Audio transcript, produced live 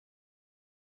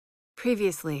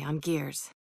Previously on Gears.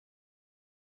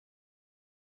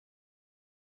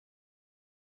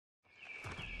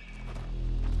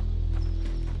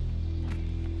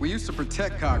 We used to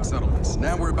protect COG settlements.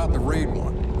 Now we're about to raid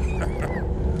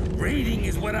one. Raiding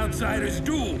is what outsiders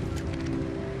do.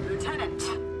 Lieutenant,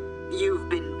 you've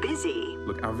been busy.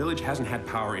 Look, our village hasn't had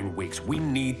power in weeks. We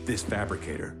need this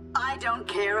fabricator. I don't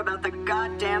care about the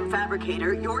goddamn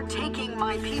fabricator. You're taking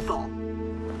my people.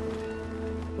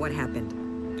 What happened?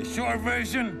 The short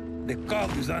version, the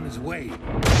COG is on his way.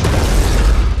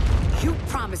 You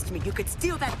promised me you could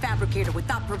steal that fabricator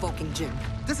without provoking Jin.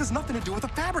 This has nothing to do with a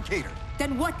fabricator.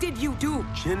 Then what did you do?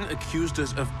 Jin accused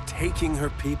us of taking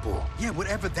her people. Yeah,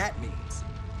 whatever that means.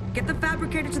 Get the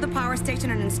fabricator to the power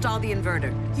station and install the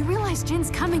inverter. You realize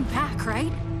Jin's coming back,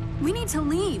 right? We need to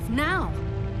leave, now.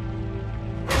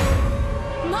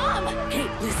 Mom! Hey,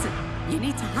 listen. You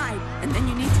need to hide, and then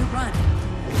you need to run.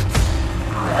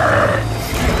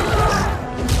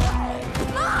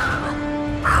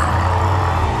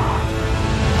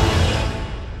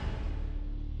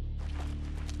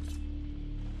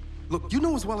 Look, you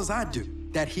know as well as I do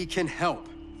that he can help.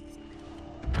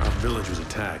 Our village was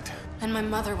attacked. And my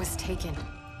mother was taken.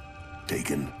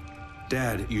 Taken?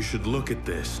 Dad, you should look at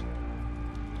this.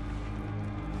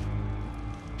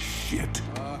 Shit.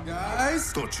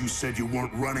 Guys? Thought you said you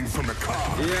weren't running from the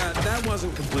COG. Yeah, that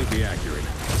wasn't completely accurate.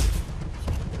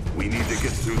 We need to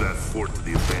get through that fort to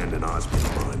the abandoned Osmond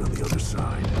mine on the other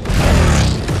side.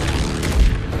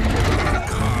 The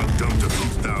COG dumped a few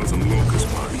thousand locust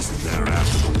bodies in there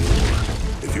after the war.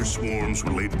 If your swarm's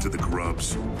related to the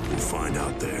grubs, we'll find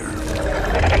out there.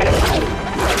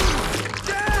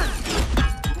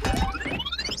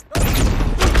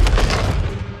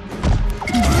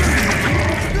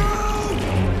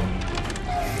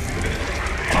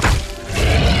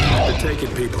 They're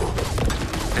taking people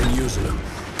and using them.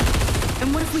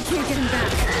 And what if we can't get him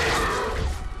back?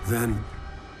 Then,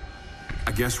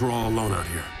 I guess we're all alone out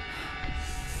here.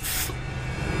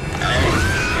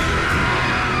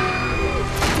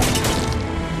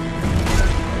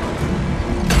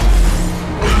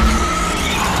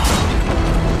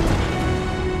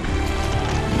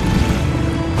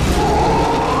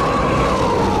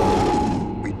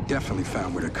 We definitely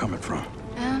found where they're coming from.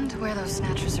 And where those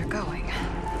snatchers are going.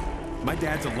 My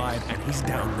dad's alive and he's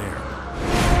down there.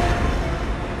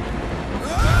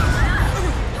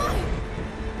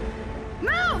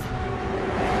 Move!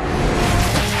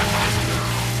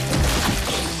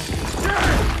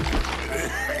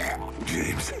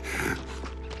 James,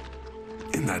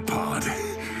 in that pod,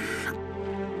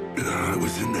 I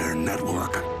was in their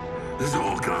network. This is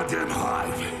all goddamn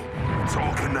hive. It's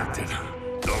all connected.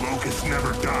 The locusts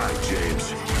never die,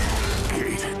 James.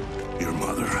 Kate, your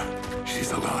mother,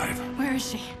 she's alive. Where is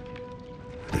she?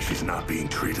 And she's not being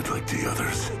treated like the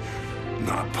others.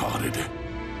 Not potted.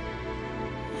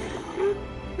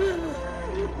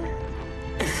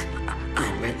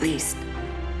 I'm released.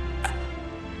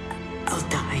 I'll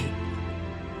die.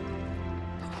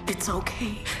 It's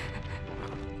okay.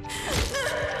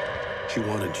 She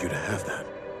wanted you to have that.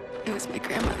 It was my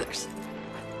grandmother's.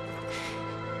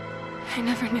 I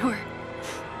never knew her.